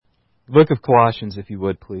The book of Colossians, if you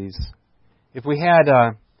would, please. If we had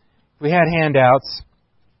handouts,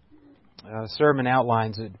 sermon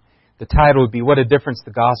outlines, the title would be "What a Difference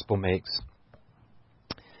the Gospel Makes."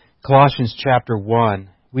 Colossians chapter 1.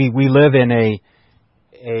 We live in a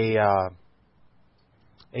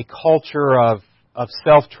culture of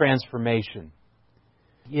self-transformation.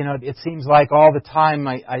 You know, it seems like all the time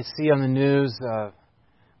I see on the news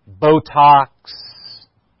Botox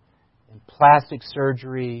and plastic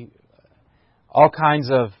surgery, all kinds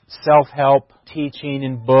of self-help teaching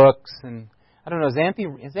in books, and I don't know. Is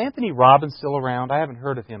Anthony Robbins still around? I haven't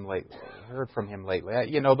heard from him lately.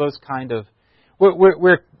 You know, those kind of.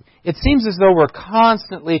 It seems as though we're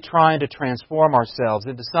constantly trying to transform ourselves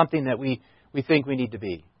into something that we think we need to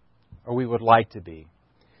be, or we would like to be.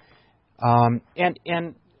 And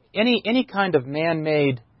any kind of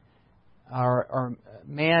man-made or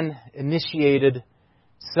man-initiated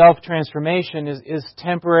self-transformation is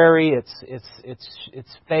temporary. It's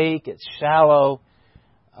fake. It's shallow,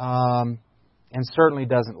 and certainly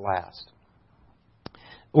doesn't last.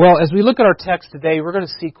 Well, as we look at our text today, we're going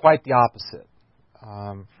to see quite the opposite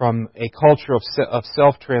from a culture of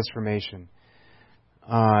self-transformation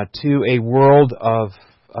to a world of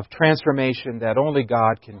transformation that only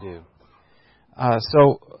God can do.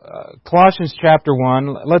 So, Colossians chapter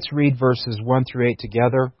 1, let's read verses 1 through 8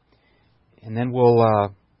 together, and then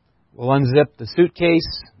we'll unzip the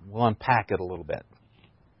suitcase, we'll unpack it a little bit.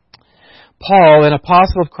 Paul, an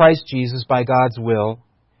apostle of Christ Jesus by God's will,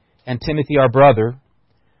 and Timothy our brother,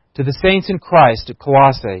 to the saints in Christ at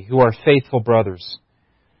Colossae, who are faithful brothers,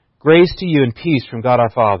 grace to you and peace from God our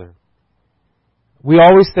Father. We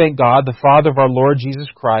always thank God, the Father of our Lord Jesus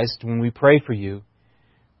Christ, when we pray for you,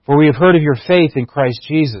 for we have heard of your faith in Christ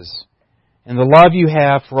Jesus, and the love you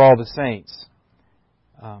have for all the saints.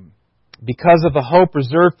 Because of the hope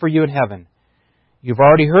reserved for you in heaven, you've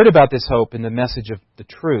already heard about this hope in the message of the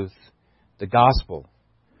truth, the gospel,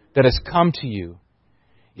 that has come to you.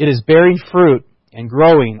 It is bearing fruit and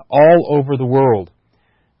growing all over the world,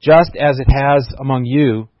 just as it has among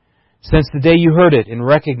you, since the day you heard it and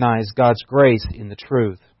recognized God's grace in the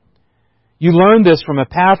truth. You learned this from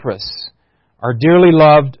Epaphras, our dearly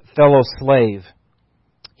loved fellow slave.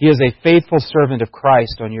 He is a faithful servant of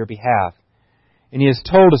Christ on your behalf, and he has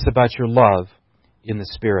told us about your love in the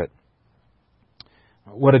Spirit.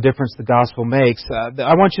 What a difference the gospel makes.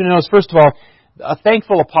 I want you to notice, first of all, a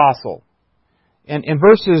thankful apostle. And in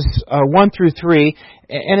verses 1 through 3,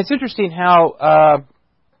 and it's interesting how,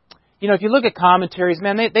 if you look at commentaries,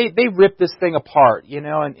 man, they rip this thing apart,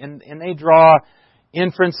 and they draw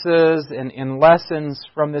inferences and lessons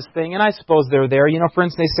from this thing, and I suppose they're there. For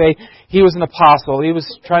instance, they say he was an apostle. He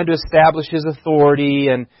was trying to establish his authority,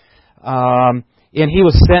 and he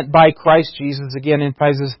was sent by Christ Jesus, again,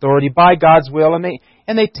 emphasizes his authority, by God's will, and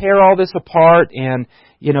they tear all this apart, and,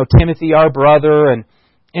 Timothy, our brother,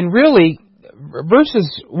 and really,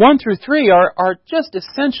 verses 1 through 3 are just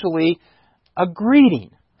essentially a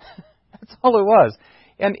greeting. That's all it was.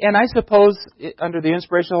 And I suppose, under the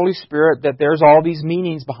inspiration of the Holy Spirit, that there's all these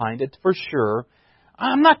meanings behind it, for sure.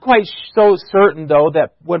 I'm not quite so certain, though,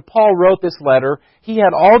 that when Paul wrote this letter, he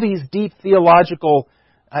had all these deep theological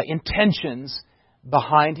intentions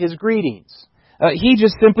behind his greetings. He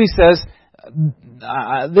just simply says,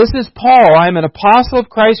 this is Paul. I'm an apostle of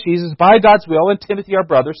Christ Jesus by God's will, and Timothy our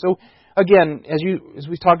brother. So, again, as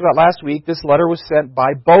we talked about last week, this letter was sent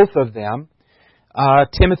by both of them.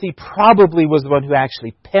 Timothy probably was the one who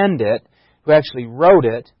actually penned it, who actually wrote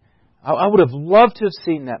it. I would have loved to have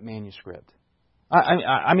seen that manuscript.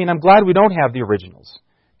 I mean, I'm glad we don't have the originals.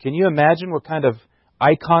 Can you imagine what kind of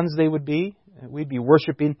icons they would be? We'd be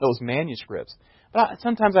worshiping those manuscripts. But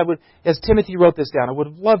sometimes I would, as Timothy wrote this down, I would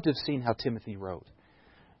have loved to have seen how Timothy wrote.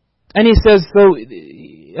 And he says, so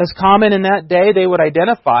as common in that day, they would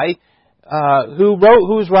identify who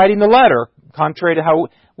was writing the letter, contrary to how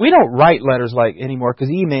we don't write letters like anymore, because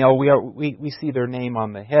email we see their name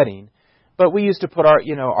on the heading, but we used to put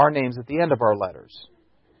our names at the end of our letters.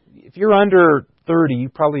 If you're under 30, you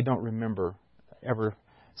probably don't remember ever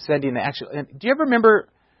sending the actual. Do you ever remember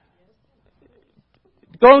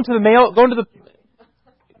going to the mail?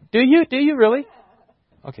 Do you really?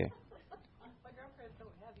 Okay. My grandparents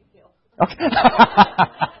don't have email.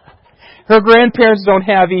 Okay. Her grandparents don't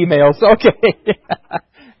have emails. Okay.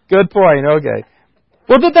 Good point. Okay.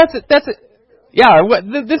 Well, that's it. Yeah.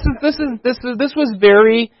 This was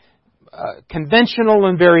very conventional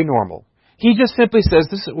and very normal. He just simply says,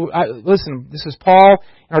 "Listen, this is Paul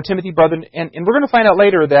and our Timothy brother," and we're going to find out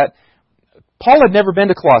later that Paul had never been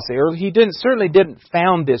to Colossae, or he certainly didn't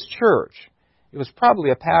found this church. It was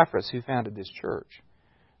probably Epaphras who founded this church.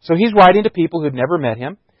 So he's writing to people who'd never met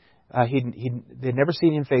him. They'd never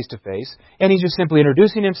seen him face to face, and he's just simply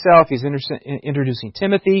introducing himself. He's introducing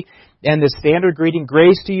Timothy, and the standard greeting: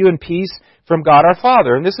 "Grace to you and peace from God our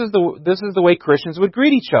Father." And this is the way Christians would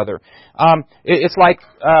greet each other. It's like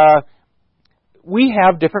we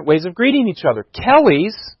have different ways of greeting each other.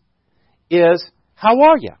 Kelly's is "How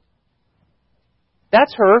are you?"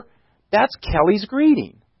 That's her. That's Kelly's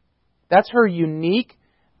greeting. That's her unique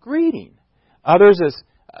greeting. Others is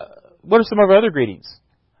what are some of our other greetings?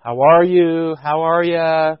 How are you? How are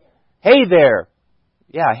you? Hey there.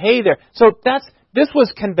 Yeah, hey there. So this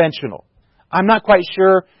was conventional. I'm not quite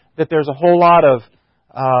sure that there's a whole lot of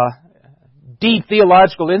deep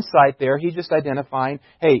theological insight there. He's just identifying,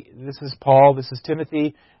 hey, this is Paul, this is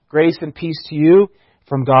Timothy. Grace and peace to you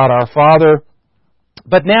from God our Father.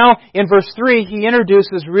 But now in verse 3, he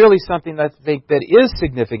introduces really something that I think that is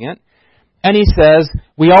significant. And he says,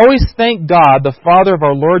 "We always thank God, the Father of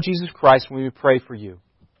our Lord Jesus Christ, when we pray for you."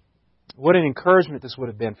 What an encouragement this would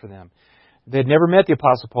have been for them. They'd never met the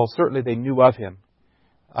Apostle Paul. Certainly they knew of him.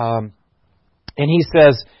 And he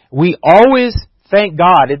says, "We always thank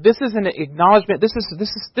God." This is an acknowledgement. This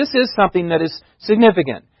is something that is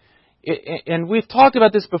significant. And we've talked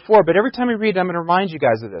about this before, but every time we read it, I'm going to remind you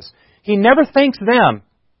guys of this. He never thanks them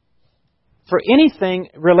for anything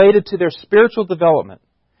related to their spiritual development.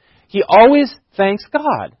 He always thanks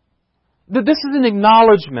God. This is an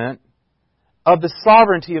acknowledgement of the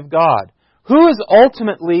sovereignty of God. Who is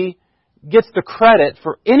ultimately gets the credit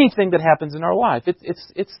for anything that happens in our life?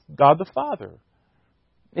 It's God the Father.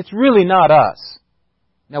 It's really not us.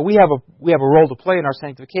 Now we have a role to play in our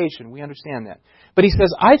sanctification. We understand that. But he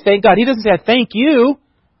says, "I thank God." He doesn't say, "I thank you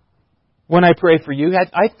when I pray for you."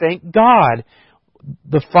 I thank God,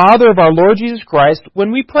 the Father of our Lord Jesus Christ,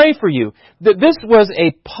 when we pray for you. This was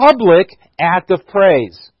a public act of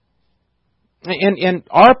praise. And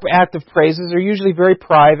our act of praises are usually very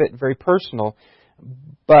private and very personal.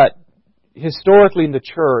 But historically in the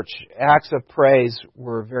church, acts of praise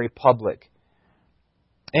were very public.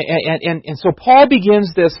 And so Paul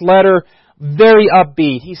begins this letter very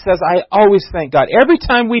upbeat. He says, "I always thank God." Every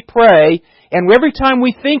time we pray and every time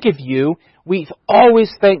we think of you, we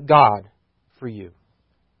always thank God for you.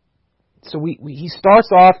 So he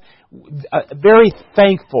starts off very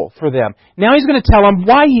thankful for them. Now he's going to tell them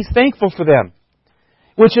why he's thankful for them,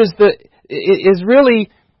 which is really,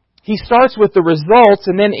 he starts with the results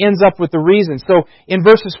and then ends up with the reason. So in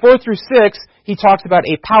verses 4 through 6, he talks about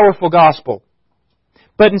a powerful gospel.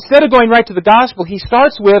 But instead of going right to the gospel, he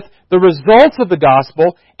starts with the results of the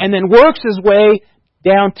gospel and then works his way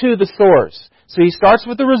down to the source. So he starts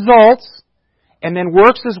with the results and then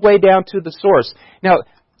works his way down to the source. Now,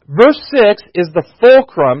 verse 6 is the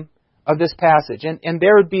fulcrum of this passage, and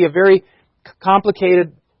there would be a very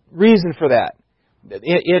complicated reason for that.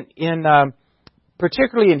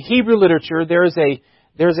 Particularly in Hebrew literature, there's a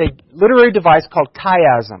literary device called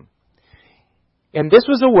chiasm. And this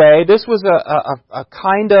was a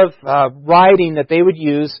kind of writing that they would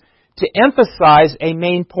use to emphasize a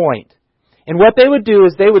main point. And what they would do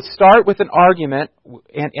is they would start with an argument,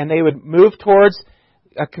 and they would move towards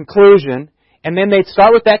a conclusion, and then they'd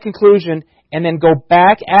start with that conclusion, and then go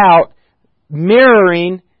back out,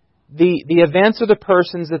 mirroring the events or the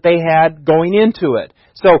persons that they had going into it.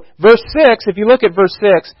 So, verse 6, if you look at verse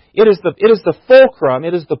 6, it is the fulcrum,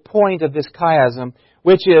 it is the point of this chiasm,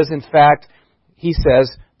 which is, in fact, he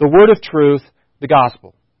says, the word of truth, the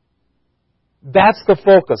gospel. That's the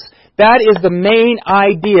focus. That is the main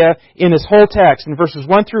idea in this whole text. In verses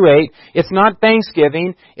 1 through 8, it's not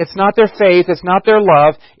thanksgiving, it's not their faith, it's not their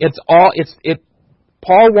love,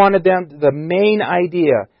 Paul wanted them, the main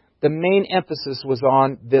idea, the main emphasis was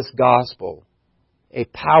on this gospel. A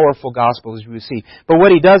powerful gospel, as we see. But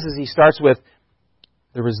what he does is he starts with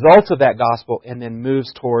the results of that gospel and then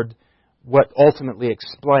moves toward what ultimately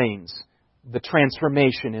explains the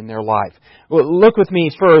transformation in their life. Well, look with me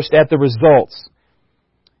first at the results.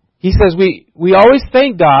 He says, we always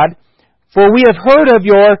thank God, for we have heard of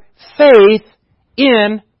your faith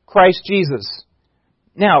in Christ Jesus.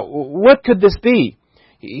 Now, what could this be?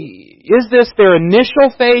 Is this their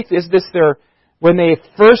initial faith? Is this when they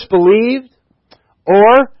first believed?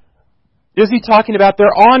 Or is he talking about their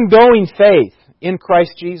ongoing faith in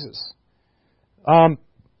Christ Jesus?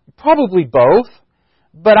 Probably both.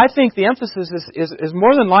 But I think the emphasis is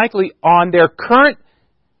more than likely on their current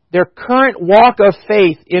walk of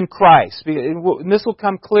faith in Christ. And this will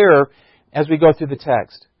come clearer as we go through the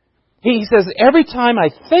text. He says, every time I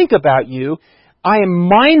think about you, I am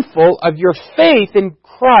mindful of your faith in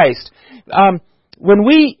Christ. When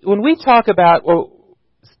we talk about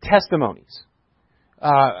testimonies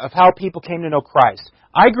of how people came to know Christ,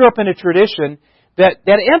 I grew up in a tradition that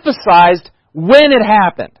emphasized when it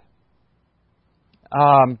happened.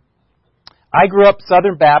 I grew up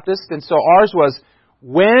Southern Baptist, and so ours was,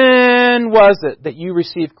 when was it that you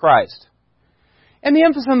received Christ? And the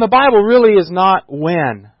emphasis in the Bible really is not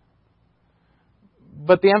when,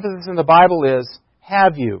 but the emphasis in the Bible is,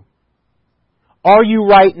 have you? Are you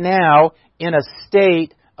right now in a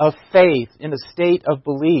state of faith, in a state of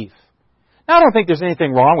belief? Now, I don't think there's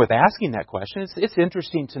anything wrong with asking that question. It's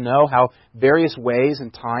interesting to know how various ways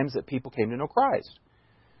and times that people came to know Christ.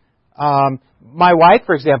 My wife,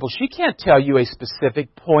 for example, she can't tell you a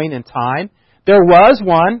specific point in time. There was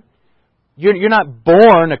one. You're not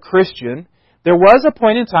born a Christian. There was a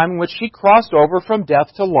point in time in which she crossed over from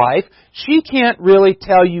death to life. She can't really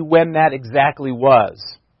tell you when that exactly was.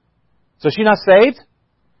 So is she not saved?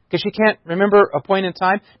 Because she can't remember a point in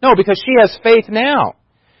time? No, because she has faith now.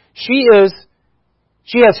 She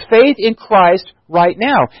has faith in Christ right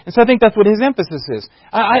now. And so I think that's what his emphasis is.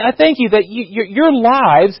 I thank you that your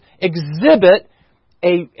lives exhibit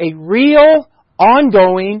a real,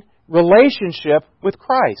 ongoing relationship with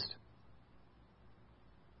Christ.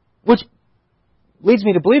 Which leads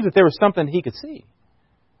me to believe that there was something he could see.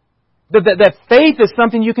 That faith is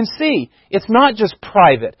something you can see. It's not just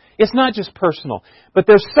private. It's not just personal. But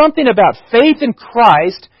there's something about faith in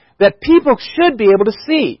Christ that people should be able to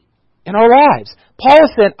see in our lives. Paul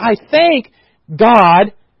said, I thank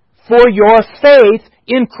God for your faith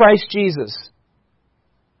in Christ Jesus.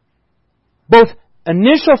 Both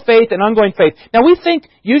initial faith and ongoing faith. Now we think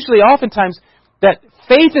usually oftentimes that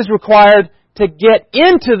faith is required to get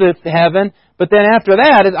into the heaven, but then after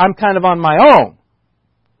that I'm kind of on my own.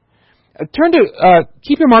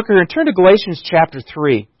 Keep your marker here and turn to Galatians chapter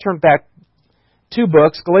 3. Turn back 2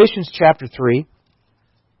 books, Galatians chapter 3.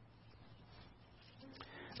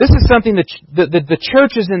 This is something that the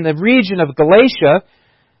churches in the region of Galatia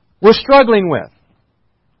were struggling with.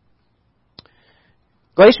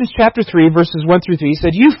 Galatians chapter 3, verses 1 through 3, he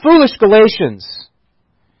said, You foolish Galatians.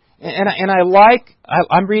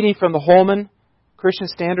 I'm reading from the Holman Christian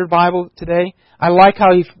Standard Bible today. I like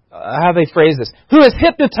how they phrase this. Who has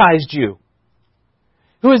hypnotized you?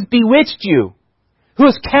 Who has bewitched you? Who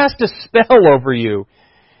has cast a spell over you?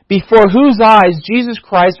 Before whose eyes Jesus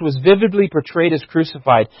Christ was vividly portrayed as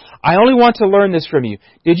crucified. I only want to learn this from you.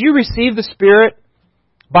 Did you receive the Spirit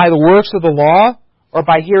by the works of the law or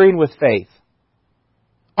by hearing with faith?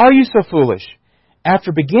 Are you so foolish?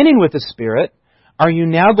 After beginning with the Spirit, are you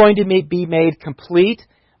now going to be made complete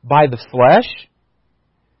by the flesh?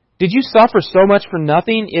 Did you suffer so much for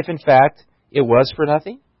nothing if in fact it was for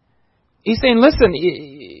nothing? He's saying, listen,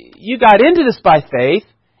 you got into this by faith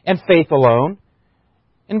and faith alone.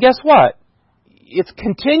 And guess what? It's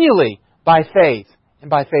continually by faith and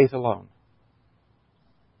by faith alone.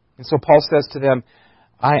 And so Paul says to them,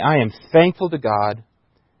 I am thankful to God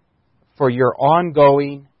for your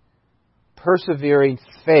ongoing, persevering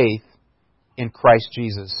faith in Christ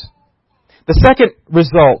Jesus. The second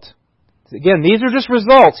result, again, these are just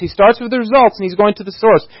results. He starts with the results and he's going to the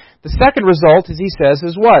source. The second result, as he says,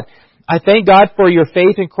 is what? I thank God for your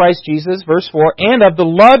faith in Christ Jesus, verse 4, and of the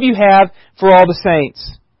love you have for all the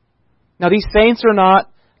saints. Now, these saints are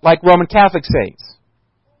not like Roman Catholic saints.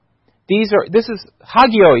 This is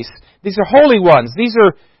hagios. These are holy ones. These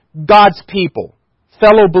are God's people,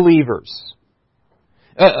 fellow believers.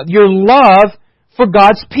 Your love for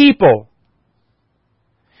God's people.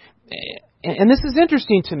 And this is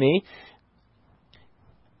interesting to me.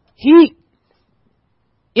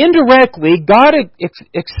 Indirectly, God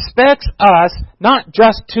expects us not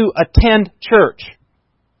just to attend church.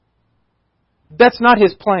 That's not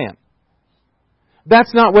His plan.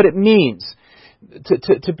 That's not what it means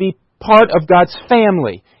to be part of God's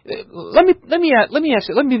family. Let me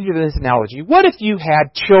give you this analogy. What if you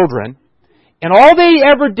had children and all they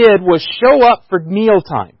ever did was show up for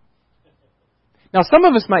mealtime? Now, some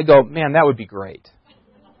of us might go, man, that would be great.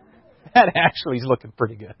 That actually is looking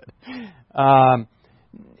pretty good. And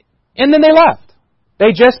then they left.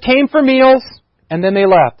 They just came for meals, and then they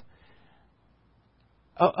left.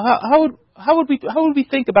 How would we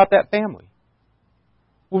think about that family?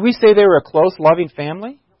 Would we say they were a close, loving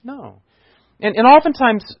family? No. And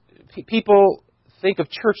oftentimes people think of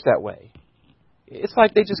church that way. It's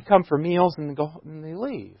like they just come for meals and they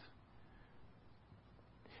leave.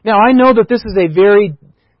 Now, I know that this is a very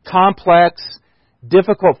complex,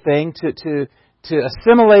 difficult thing to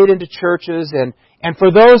assimilate into churches, and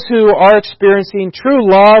for those who are experiencing true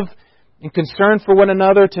love and concern for one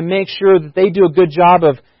another, to make sure that they do a good job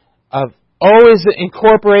of always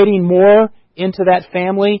incorporating more into that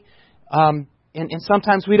family. And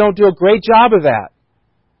sometimes we don't do a great job of that.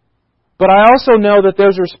 But I also know that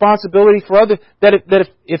there's a responsibility for others, that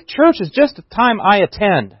if church is just a time I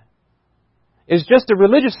attend, is just a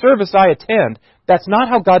religious service I attend, that's not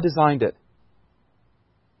how God designed it.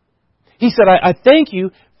 He said, I thank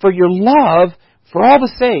you for your love for all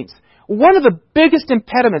the saints. One of the biggest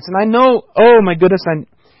impediments, and I know, oh my goodness,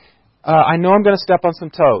 I know I'm going to step on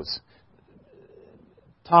some toes.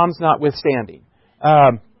 Tom's notwithstanding.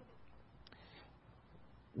 One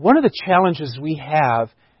of the challenges we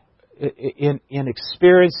have in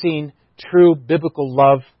experiencing true biblical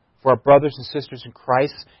love for our brothers and sisters in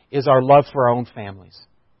Christ is our love for our own families.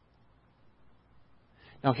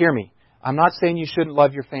 Now hear me. I'm not saying you shouldn't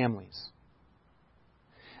love your families.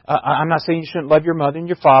 I'm not saying you shouldn't love your mother and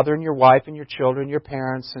your father and your wife and your children, your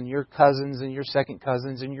parents and your cousins and your second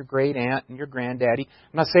cousins and your great aunt and your granddaddy.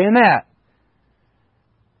 I'm not saying that.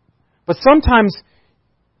 But sometimes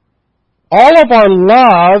all of our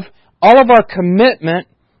love, all of our commitment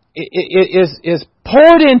is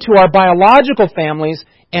poured into our biological families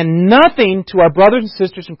and nothing to our brothers and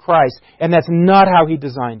sisters in Christ. And that's not how He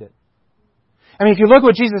designed it. I mean, if you look at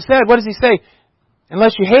what Jesus said, what does He say?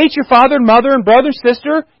 Unless you hate your father and mother and brother and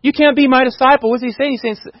sister, you can't be my disciple. What is He saying? He's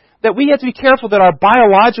saying that we have to be careful that our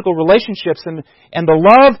biological relationships and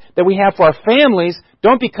the love that we have for our families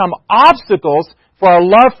don't become obstacles for our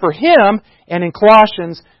love for Him, and in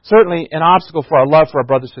Colossians, certainly an obstacle for our love for our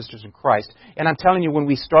brothers and sisters in Christ. And I'm telling you, when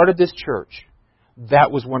we started this church,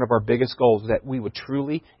 that was one of our biggest goals, that we would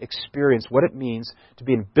truly experience what it means to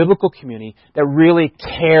be in a biblical community that really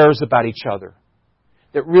cares about each other,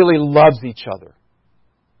 that really loves each other.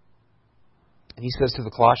 And he says to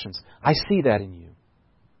the Colossians, I see that in you.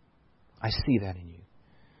 I see that in you.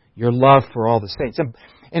 Your love for all the saints.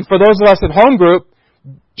 And for those of us at home group,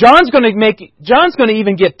 John's going to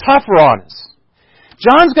even get tougher on us.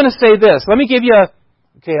 John's going to say this. Let me give you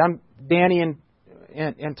I'm Danny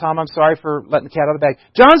and Tom, I'm sorry for letting the cat out of the bag.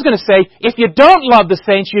 John's going to say, if you don't love the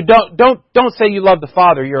saints, you don't say you love the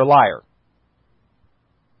Father, you're a liar.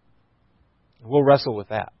 We'll wrestle with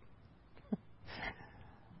that.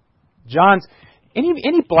 John's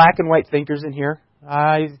any black and white thinkers in here?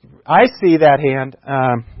 I see that hand.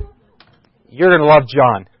 You're going to love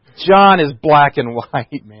John. John is black and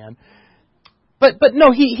white, man. But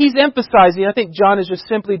no, he's emphasizing. I think John is just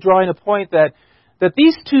simply drawing a point that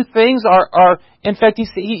these two things are in fact, he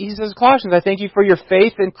says, Colossians, I thank you for your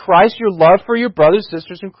faith in Christ, your love for your brothers and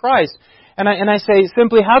sisters in Christ. And I say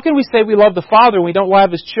simply, how can we say we love the Father when we don't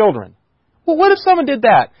love His children? Well, what if someone did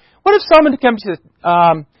that? What if someone comes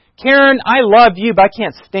to Karen, I love you, but I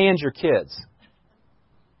can't stand your kids.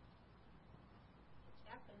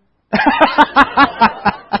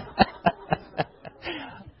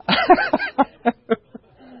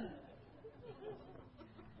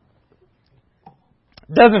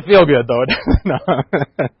 Doesn't feel good though. No.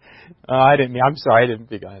 I'm sorry. I didn't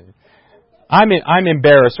think. I'm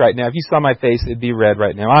embarrassed right now. If you saw my face, it'd be red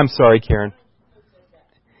right now. I'm sorry, Karen.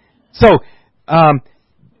 So,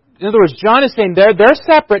 in other words, John is saying they're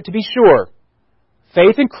separate, to be sure.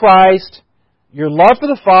 Faith in Christ, your love for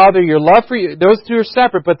the Father, your love for you, those two are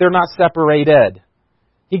separate, but they're not separated.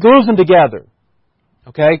 He glues them together.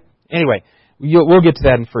 Okay? Anyway, we'll get to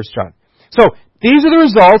that in 1 John. So, these are the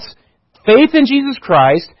results. Faith in Jesus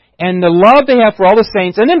Christ and the love they have for all the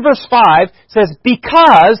saints. And then verse 5 says,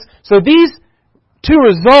 because, so these two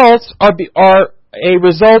results are a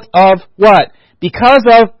result of what? Because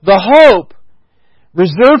of the hope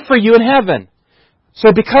reserved for you in heaven.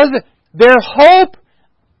 So because of their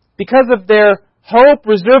hope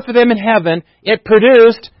reserved for them in heaven, it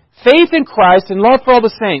produced faith in Christ and love for all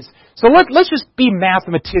the saints. So let's just be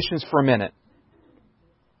mathematicians for a minute.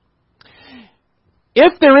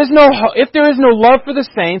 If there is no love for the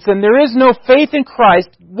saints and there is no faith in Christ,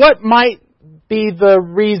 what might be the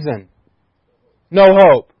reason? No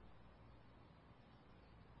hope.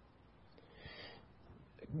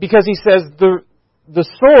 Because he says the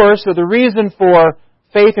source or the reason for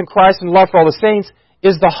faith in Christ and love for all the saints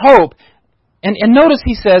is the hope. And notice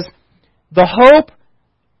he says, the hope,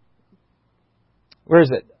 where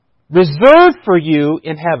is it? Reserved for you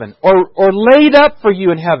in heaven, or laid up for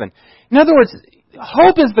you in heaven. In other words,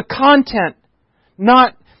 hope is the content,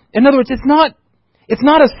 it's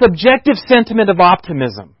not a subjective sentiment of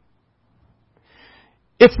optimism.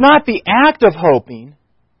 It's not the act of hoping.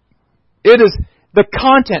 It is the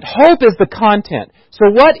content. Hope is the content.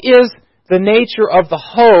 So what is the nature of the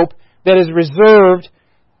hope that is reserved,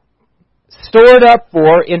 stored up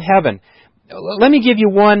for in heaven? Let me give you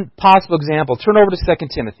one possible example. Turn over to 2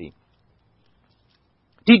 Timothy.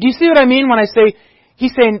 Do you see what I mean when I say,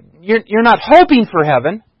 he's saying you're not hoping for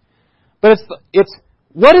heaven, but it's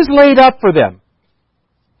what is laid up for them?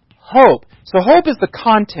 hope. So hope is the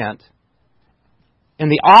content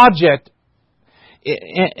and the object.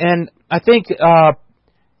 And I think same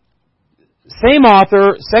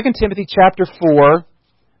author, 2 Timothy chapter 4,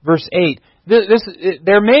 verse 8.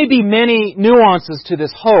 There may be many nuances to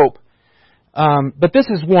this hope, but this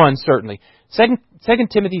is one certainly. 2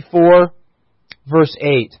 Timothy 4, verse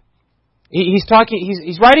 8. He's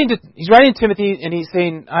writing to Timothy, and he's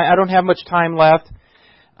saying, I don't have much time left.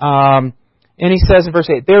 And he says in verse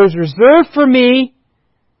 8, there is reserved for me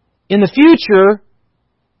in the future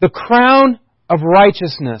the crown of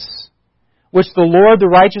righteousness, which the Lord, the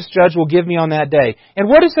righteous judge, will give me on that day. And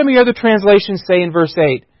what do some of your other translations say in verse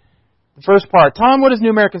 8? The first part. Tom, what does New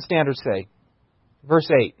American Standard say? Verse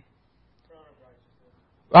 8.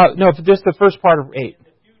 No, just the first part of 8. In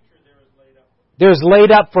the future there is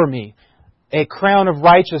laid up for me a crown of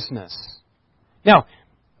righteousness. Now,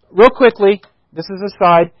 real quickly, this is a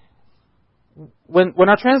side. When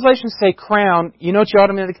our translations say crown, you know what you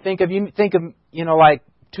automatically think of? You think of, like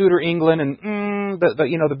Tudor England and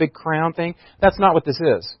the big crown thing. That's not what this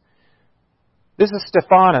is. This is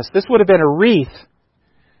Stephanos. This would have been a wreath.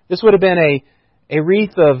 This would have been a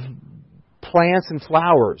wreath of plants and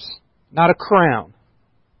flowers, not a crown.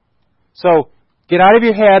 So, get out of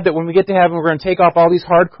your head that when we get to heaven, we're going to take off all these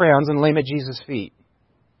hard crowns and lay them at Jesus' feet.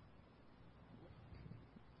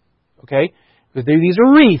 Okay? Because these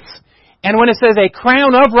are wreaths. And when it says a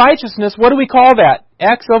crown of righteousness, what do we call that?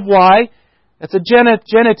 X of Y. That's a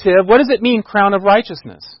genitive. What does it mean, crown of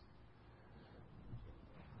righteousness?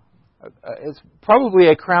 It's probably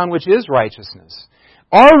a crown which is righteousness.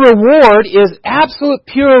 Our reward is absolute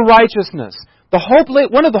pure righteousness.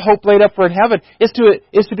 One of the hope laid up for in heaven is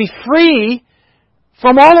to be free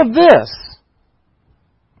from all of this.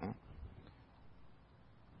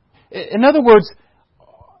 In other words,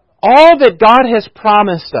 all that God has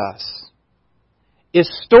promised us is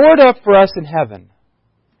stored up for us in heaven.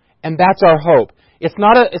 And that's our hope. It's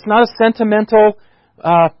not a sentimental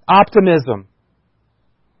optimism.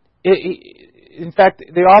 In fact,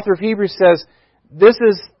 the author of Hebrews says, this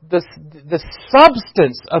is the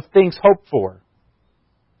substance of things hoped for.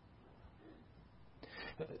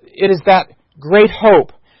 It is that great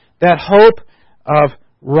hope, that hope of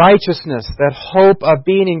righteousness, that hope of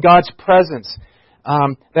being in God's presence,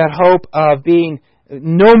 that hope of being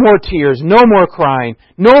no more tears, no more crying,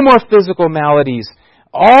 no more physical maladies.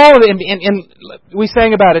 And we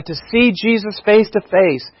sang about it, to see Jesus face to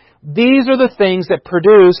face. These are the things that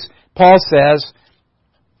produce, Paul says,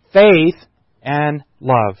 faith and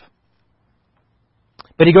love.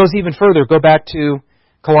 But he goes even further. Go back to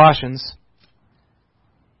Colossians.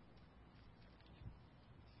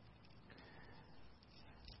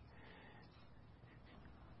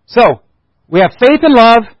 So, we have faith and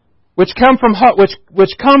love, which come from hope.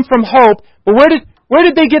 But where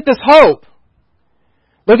did they get this hope?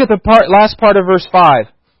 Look at the last part of verse 5.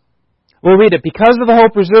 We'll read it. Because of the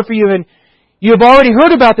hope reserved for you, and you have already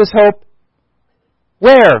heard about this hope.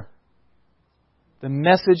 Where? The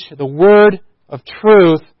message, the word of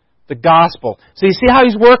truth, the gospel. So you see how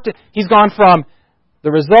he's worked? He's gone from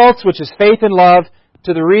the results, which is faith and love,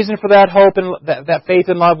 to the reason for that hope and that faith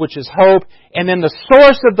and love, which is hope. And then the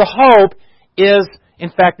source of the hope is,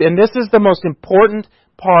 in fact, and this is the most important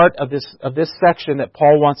part of this section that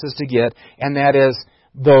Paul wants us to get, and that is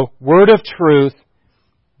the word of truth,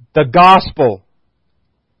 the gospel.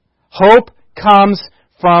 Hope comes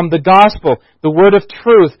from the gospel, the word of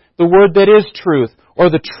truth, the word that is truth, or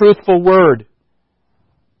the truthful word.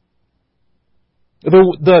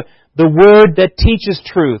 The word that teaches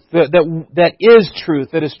truth, that is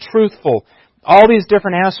truth, that is truthful. All these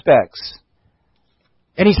different aspects.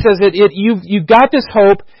 And he says that you got this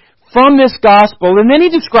hope from this gospel, and then he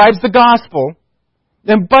describes the gospel.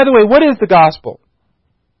 And by the way, what is the gospel?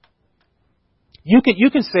 You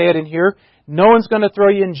can say it in here. No one's going to throw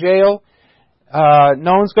you in jail.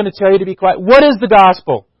 No one's going to tell you to be quiet. What is the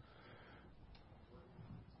gospel?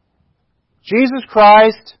 Jesus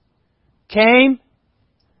Christ came,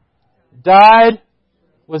 died,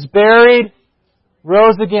 was buried,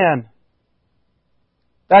 rose again.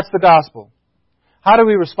 That's the gospel. How do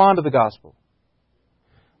we respond to the gospel?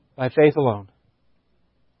 By faith alone.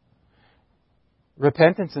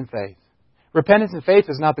 Repentance and faith. Repentance and faith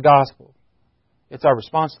is not the gospel. It's our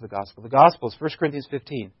response to the gospel. The gospel is 1 Corinthians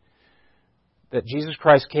 15. That Jesus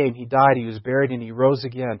Christ came, He died, He was buried, and He rose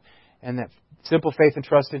again. And that simple faith and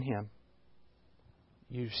trust in Him,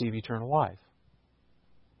 you receive eternal life.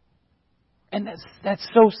 And that's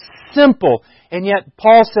so simple. And yet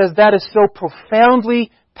Paul says that is so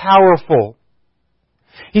profoundly powerful.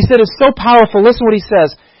 He said it's so powerful. Listen what he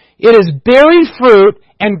says. It is bearing fruit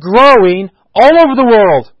and growing all over the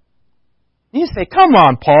world. You say, come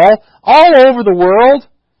on, Paul, all over the world?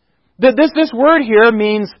 This word here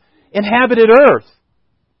means inhabited earth.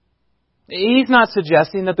 He's not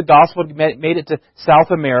suggesting that the gospel made it to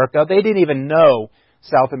South America. They didn't even know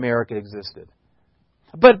South America existed.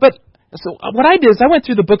 But so what I did is I went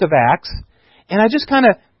through the book of Acts, and I just kind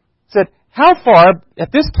of said, how far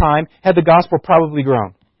at this time had the gospel probably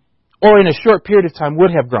grown? Or in a short period of time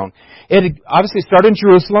would have grown? It had obviously started in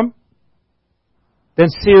Jerusalem, then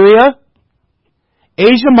Syria,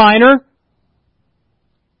 Asia Minor,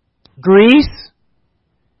 Greece,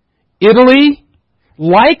 Italy,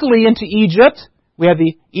 likely into Egypt. We have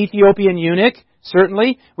the Ethiopian eunuch,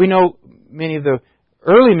 certainly. We know many of the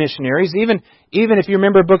early missionaries. Even if you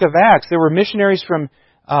remember the book of Acts, there were missionaries from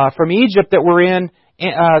Egypt that were in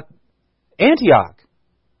Antioch.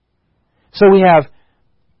 So we have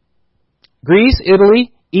Greece,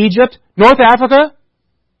 Italy, Egypt, North Africa,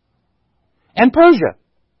 and Persia.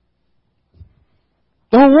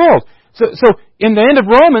 The whole world. So in the end of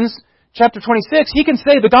Romans, chapter 26, he can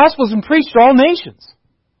say the gospel has been preached to all nations.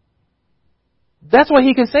 That's why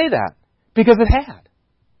he can say that. Because it had.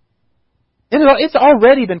 It's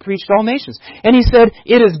already been preached to all nations. And he said,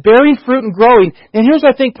 it is bearing fruit and growing. And here's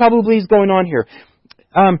what I think probably is going on here.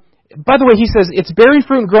 By the way, he says, it's bearing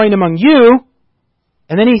fruit and growing among you.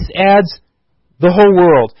 And then he adds, the whole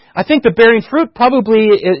world. I think the bearing fruit, probably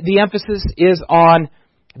the emphasis is on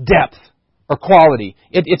depth or quality.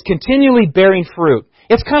 It's continually bearing fruit.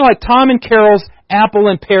 It's kind of like Tom and Carol's apple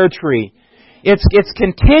and pear tree. It's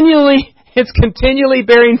continually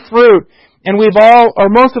bearing fruit. And we've all, or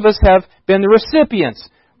most of us have been the recipients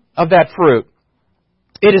of that fruit.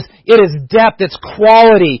 It is depth, it's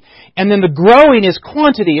quality. And then the growing is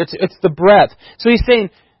quantity, it's the breadth. So he's saying,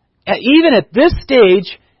 even at this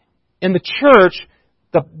stage in the church,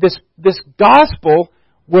 this gospel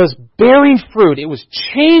was bearing fruit. It was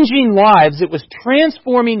changing lives. It was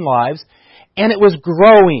transforming lives. And it was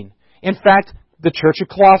growing. In fact, the church of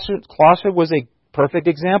Colossae was a perfect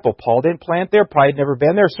example. Paul didn't plant there. Probably had never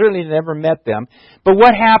been there. Certainly never met them. But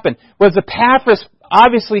what happened was Epaphras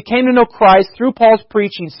obviously came to know Christ through Paul's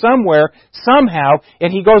preaching somewhere, somehow,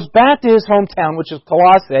 and he goes back to his hometown, which is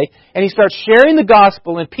Colossae, and he starts sharing the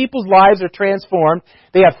gospel, and people's lives are transformed.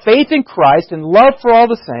 They have faith in Christ and love for all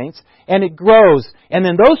the saints, and it grows. And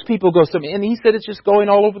then those people go somewhere, and he said it's just going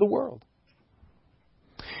all over the world.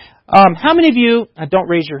 How many of you, don't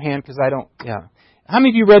raise your hand because I don't, how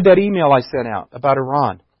many of you read that email I sent out about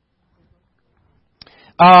Iran?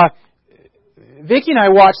 Vicki and I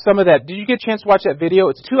watched some of that. Did you get a chance to watch that video?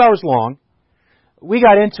 It's 2 hours long. We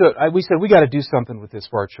got into it. We said, we got to do something with this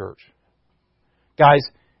for our church. Guys,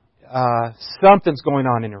 something's going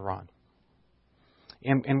on in Iran.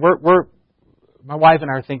 And we're my wife and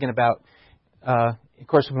I are thinking about, of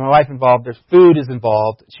course, with my wife involved, there's food is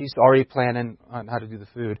involved. She's already planning on how to do the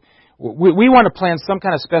food. We want to plan some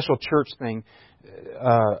kind of special church thing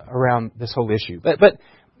around this whole issue. But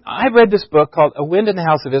I've read this book called A Wind in the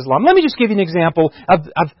House of Islam. Let me just give you an example of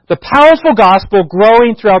the powerful gospel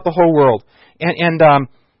growing throughout the whole world. And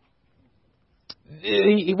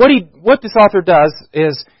what this author does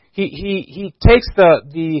is he takes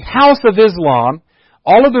the House of Islam,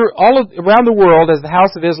 all around the world as the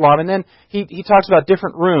House of Islam, and then he talks about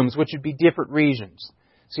different rooms, which would be different regions.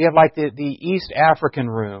 So you have like the East African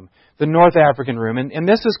room, the North African room, and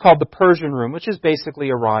this is called the Persian room, which is basically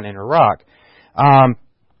Iran and Iraq.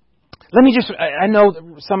 Let me just, I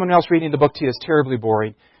know someone else reading the book to you is terribly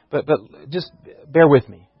boring, but just bear with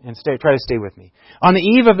me and try to stay with me. On the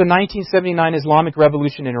eve of the 1979 Islamic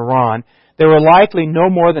Revolution in Iran, there were likely no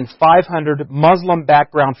more than 500 Muslim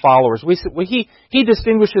background followers. He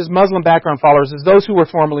distinguishes Muslim background followers as those who were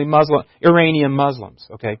formerly Iranian Muslims.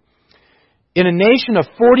 Okay, in a nation of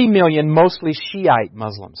 40 million, mostly Shiite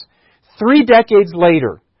Muslims. 3 decades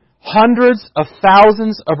later, hundreds of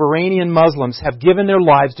thousands of Iranian Muslims have given their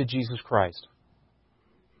lives to Jesus Christ.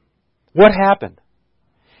 What happened?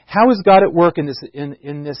 How is God at work in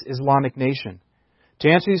this Islamic nation? To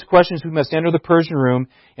answer these questions, we must enter the Persian room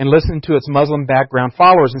and listen to its Muslim background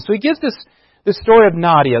followers. And so he gives this story of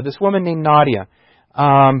Nadia, this woman named Nadia,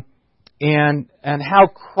 and how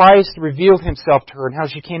Christ revealed himself to her and how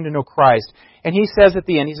she came to know Christ. And he says at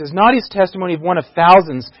the end, he says, Nadia's testimony of one of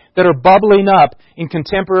thousands that are bubbling up in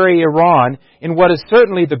contemporary Iran in what is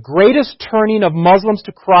certainly the greatest turning of Muslims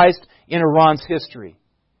to Christ in Iran's history.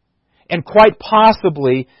 And quite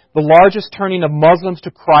possibly the largest turning of Muslims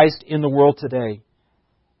to Christ in the world today.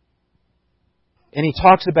 And he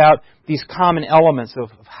talks about these common elements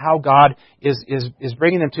of how God is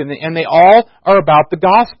bringing them to them. And they all are about the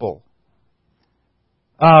gospel.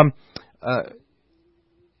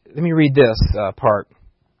 Let me read this part.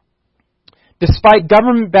 Despite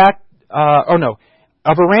government-backed,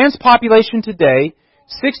 of Iran's population today,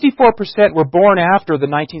 64% were born after the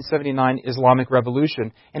 1979 Islamic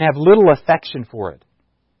Revolution and have little affection for it.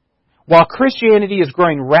 While Christianity is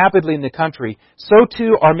growing rapidly in the country, so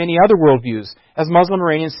too are many other worldviews, as Muslim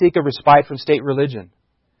Iranians seek a respite from state religion.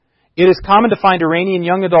 It is common to find Iranian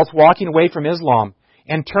young adults walking away from Islam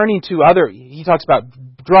and turning to he talks about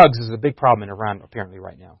drugs is a big problem in Iran apparently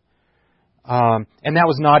right now. And that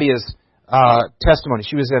was Nadia's testimony.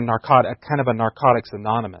 She was in kind of a Narcotics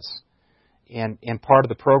Anonymous. And part of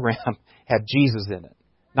the program had Jesus in it.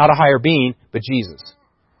 Not a higher being, but Jesus.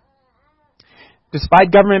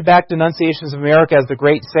 Despite government-backed denunciations of America as the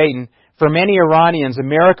great Satan, for many Iranians,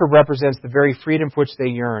 America represents the very freedom for which they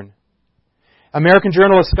yearn. American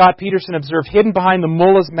journalist Scott Peterson observed, hidden behind the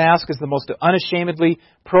mullah's mask is the most unashamedly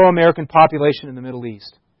pro-American population in the Middle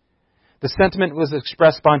East. The sentiment was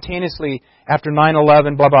expressed spontaneously after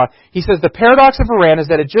 9/11, blah, blah. He says, the paradox of Iran is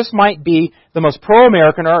that it just might be the most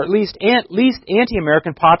pro-American or at least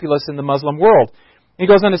anti-American populace in the Muslim world. And he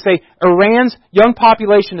goes on to say, Iran's young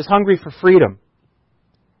population is hungry for freedom.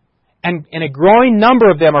 And a growing number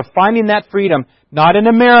of them are finding that freedom not in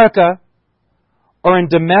America or in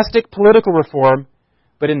domestic political reform,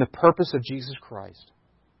 but in the purpose of Jesus Christ.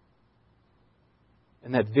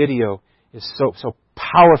 And that video is so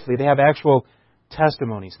powerfully, they have actual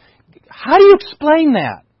testimonies. How do you explain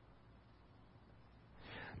that?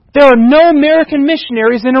 There are no American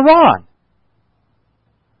missionaries in Iran.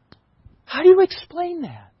 How do you explain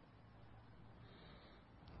that?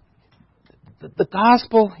 The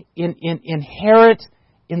gospel, inherent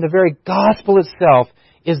in the very gospel itself,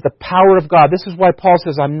 is the power of God. This is why Paul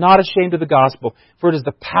says, I'm not ashamed of the gospel, for it is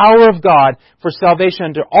the power of God for salvation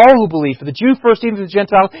unto all who believe, for the Jew first, even for the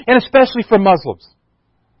Gentile, and especially for Muslims.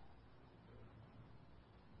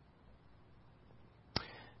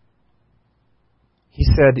 He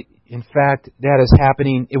said, in fact,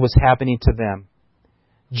 it was happening to them.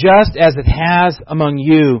 Just as it has among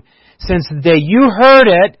you, since the day you heard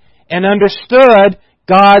it and understood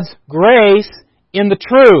God's grace in the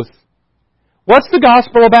truth. What's the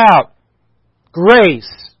gospel about? Grace.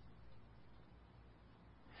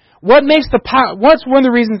 What's one of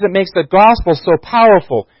the reasons that makes the gospel so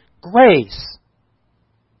powerful? Grace.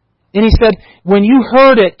 And he said, when you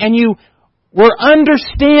heard it and you were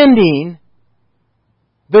understanding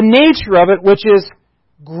the nature of it, which is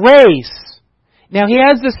grace. Now he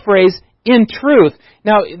has this phrase, in truth.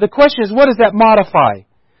 Now the question is, what does that modify?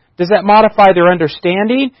 Does that modify their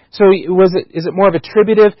understanding? So is it more of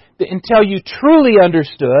attributive until you truly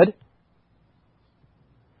understood?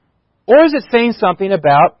 Or is it saying something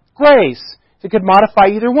about grace? It could modify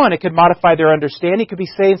either one. It could modify their understanding. It could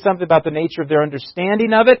be saying something about the nature of their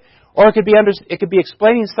understanding of it. Or it could be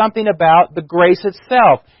explaining something about the grace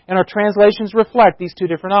itself. And our translations reflect these two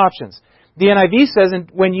different options. The NIV says,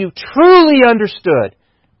 when you truly understood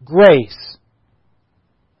grace.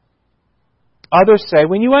 Others say,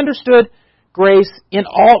 when you understood grace in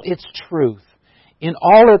all its truth, in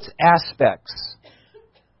all its aspects.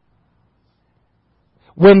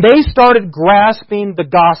 When they started grasping the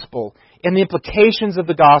gospel and the implications of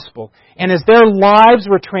the gospel, and as their lives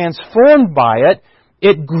were transformed by it,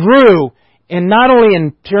 it grew, and not only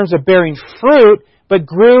in terms of bearing fruit, but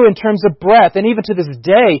grew in terms of breadth. And even to this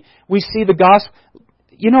day, we see the gospel.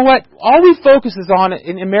 You know what? All we focus on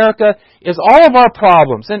in America is all of our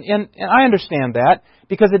problems. And I understand that,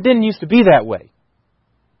 because it didn't used to be that way.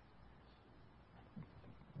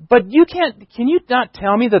 But can you not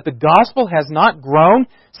tell me that the gospel has not grown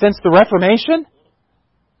since the Reformation?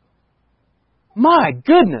 My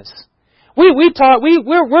goodness. We're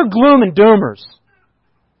gloom and doomers.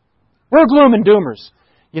 We're gloom and doomers.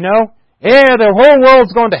 You know? Yeah, the whole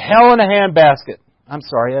world's going to hell in a handbasket. I'm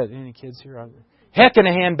sorry, any kids here? Heck in a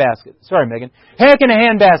handbasket. Sorry, Megan. Heck in a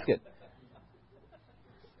handbasket.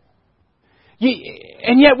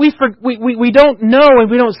 And yet we don't know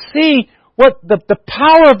and we don't see what the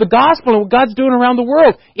power of the gospel and what God's doing around the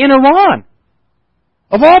world. In Iran.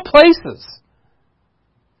 Of all places.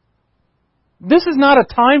 This is not a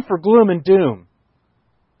time for gloom and doom.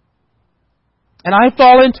 And I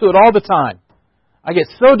fall into it all the time. I get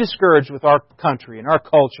so discouraged with our country and our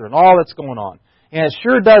culture and all that's going on. And it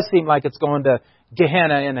sure does seem like it's going to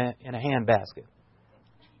Gehenna in a handbasket.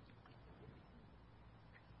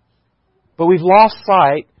 But we've lost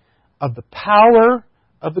sight of the power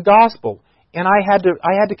of the gospel. And I had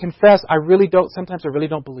to confess, sometimes I really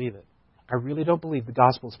don't believe it. I really don't believe the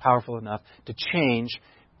gospel is powerful enough to change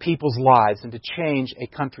people's lives and to change a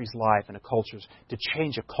country's life and to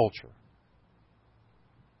change a culture.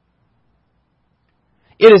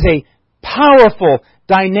 It is a powerful,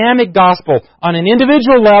 dynamic gospel on an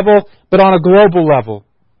individual level, but on a global level.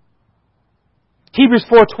 Hebrews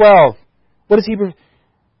 4:12. What is Hebrews?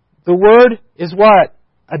 The Word is what?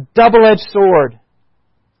 A double-edged sword.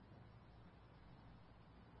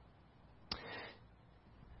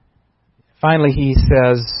 Finally, he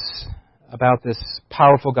says about this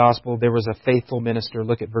powerful gospel, there was a faithful minister.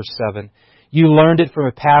 Look at verse 7. You learned it from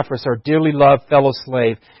Epaphras, our dearly loved fellow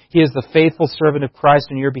slave. He is the faithful servant of Christ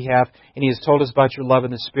on your behalf, and he has told us about your love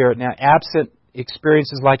in the Spirit. Now, absent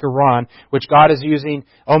experiences like Iran, which God is using,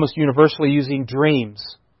 almost universally using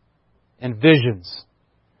dreams and visions.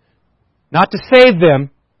 Not to save them,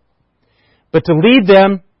 but to lead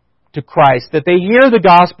them to Christ. That they hear the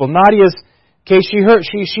gospel. Nadia's case,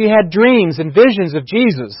 she had dreams and visions of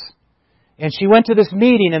Jesus. And she went to this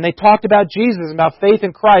meeting and they talked about Jesus and about faith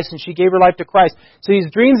in Christ, and she gave her life to Christ. So these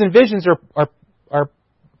dreams and visions are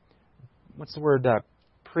what's the word?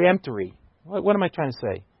 Preemptory. What am I trying to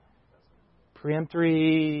say?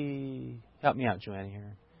 Preemptory. Help me out, Joanna,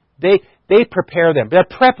 here. They prepare them. They're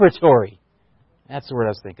preparatory. That's the word I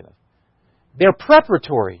was thinking of. They're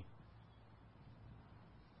preparatory.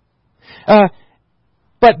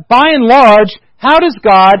 But by and large, how does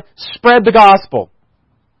God spread the gospel?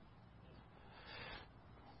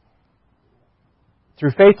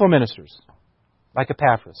 Through faithful ministers, like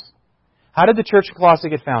Epaphras. How did the church of Colossae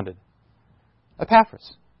get founded?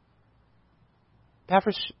 Epaphras.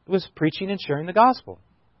 Epaphras was preaching and sharing the gospel.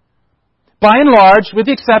 By and large, with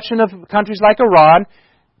the exception of countries like Iran,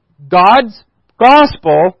 God's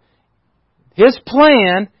gospel, His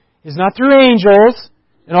plan, is not through angels,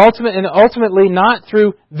 and ultimately not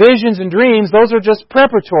through visions and dreams. Those are just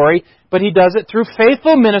preparatory, but He does it through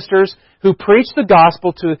faithful ministers who preach the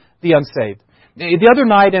gospel to the unsaved. The other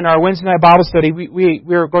night in our Wednesday night Bible study, we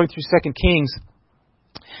were going through 2 Kings,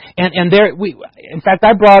 and there in fact,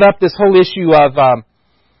 I brought up this whole issue of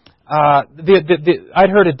I'd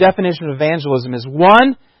heard a definition of evangelism as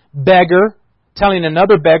one beggar telling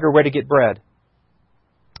another beggar where to get bread.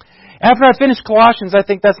 After I finished Colossians, I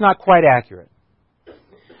think that's not quite accurate.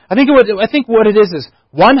 I think what it is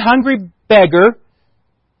one hungry beggar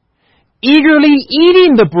eagerly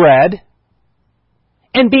eating the bread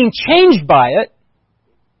and being changed by it,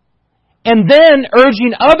 and then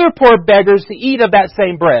urging other poor beggars to eat of that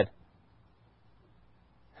same bread.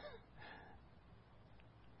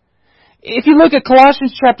 If you look at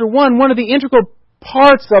Colossians chapter 1, one of the integral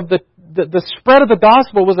parts of the spread of the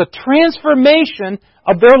gospel was a transformation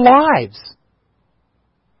of their lives.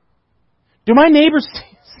 Do my neighbors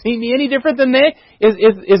see me any different than they?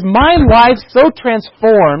 Is my life so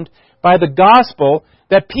transformed by the gospel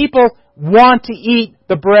that people want to eat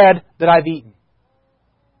the bread that I've eaten?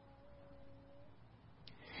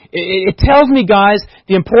 It tells me, guys,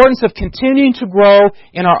 the importance of continuing to grow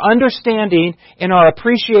in our understanding and our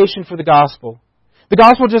appreciation for the gospel. The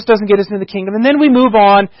gospel just doesn't get us into the kingdom. And then we move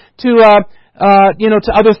on to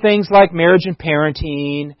to other things like marriage and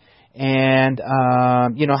parenting, and how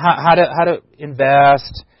to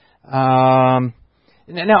invest. Now,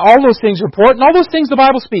 all those things are important. All those things the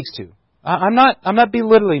Bible speaks to. I'm not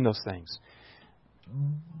belittling those things.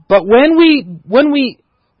 But when we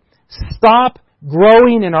stop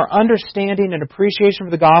growing in our understanding and appreciation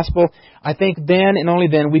for the gospel, I think then and only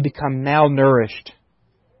then we become malnourished.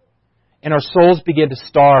 And our souls begin to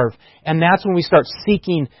starve. And that's when we start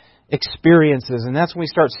seeking experiences. And that's when we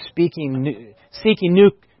start seeking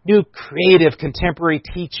new creative contemporary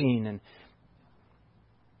teaching. And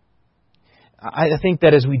I think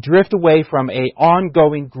that as we drift away from an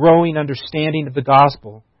ongoing, growing understanding of the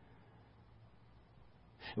gospel,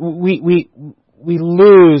 we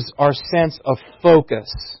lose our sense of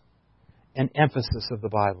focus and emphasis of the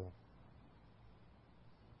Bible.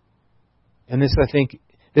 And this, I think,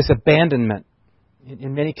 this abandonment,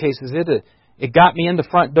 in many cases, it got me in the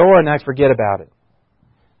front door and I forget about it.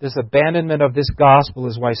 This abandonment of this gospel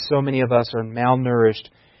is why so many of us are malnourished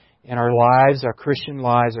and our lives, our Christian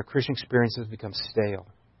experiences become stale.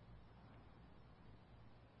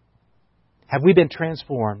 Have we been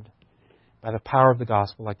transformed by the power of the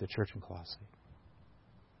gospel like the church in Colossae?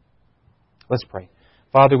 Let's pray.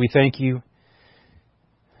 Father, we thank You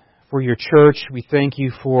for Your church. We thank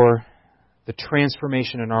You for the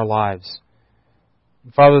transformation in our lives.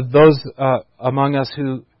 And Father, those among us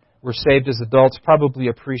who were saved as adults probably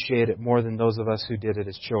appreciate it more than those of us who did it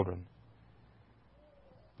as children.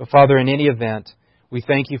 But Father, in any event, we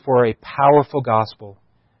thank You for a powerful gospel.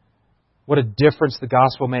 What a difference the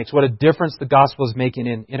gospel makes. What a difference the gospel is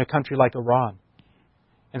making in a country like Iran.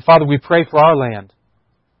 And Father, we pray for our land,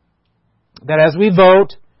 that as we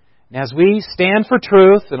vote, And as we stand for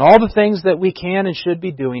truth and all the things that we can and should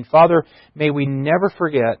be doing, Father, may we never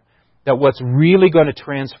forget that what's really going to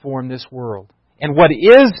transform this world, and what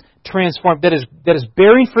is transformed, that is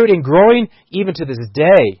bearing fruit and growing even to this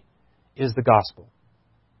day, is the gospel.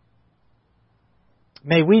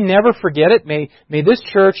 May we never forget it. May this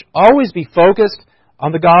church always be focused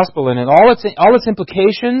on the gospel and in all its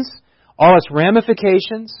implications, all its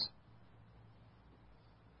ramifications.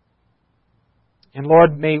 And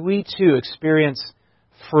Lord, may we too experience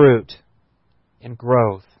fruit and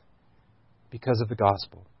growth because of the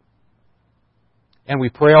gospel. And we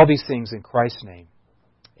pray all these things in Christ's name.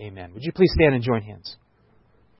 Amen. Would you please stand and join hands?